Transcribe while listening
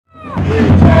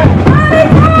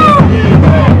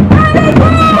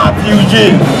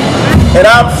Eugene, and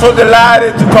I'm so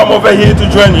delighted to come over here to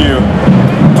join you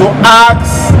to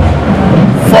ask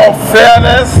for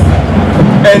fairness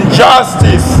and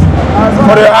justice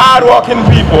for the hard-working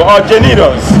people, or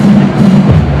janitors.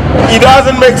 It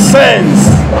doesn't make sense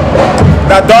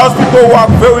that those people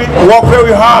work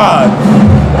very hard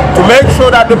to make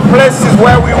sure that the places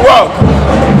where we work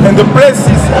and the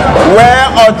places where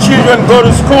our children go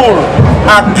to school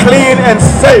are clean and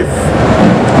safe.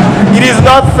 It is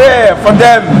not fair for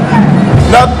them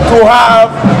not to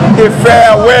have a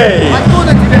fair wage.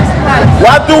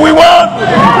 What do we want?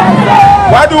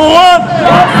 What do we want?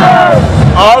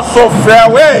 Also fair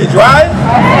wage, right?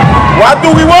 What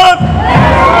do we want?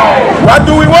 What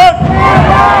do we want?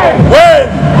 When?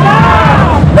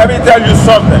 Let me tell you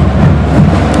something.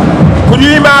 Could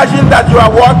you imagine that you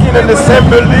are walking in the same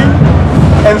building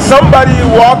and somebody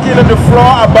walking on the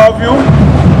floor above you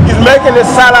is making a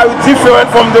salary different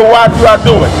from the what you are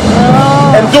doing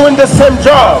and doing the same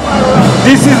job?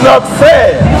 This is not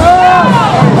fair.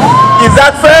 Is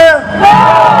that fair?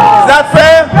 Is that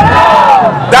fair?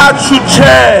 That should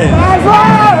change.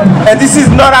 And this is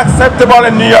not acceptable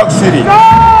in New York City.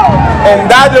 And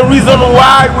that's the reason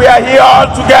why we are here all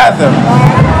together.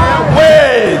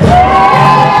 Wait.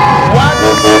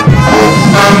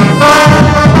 What?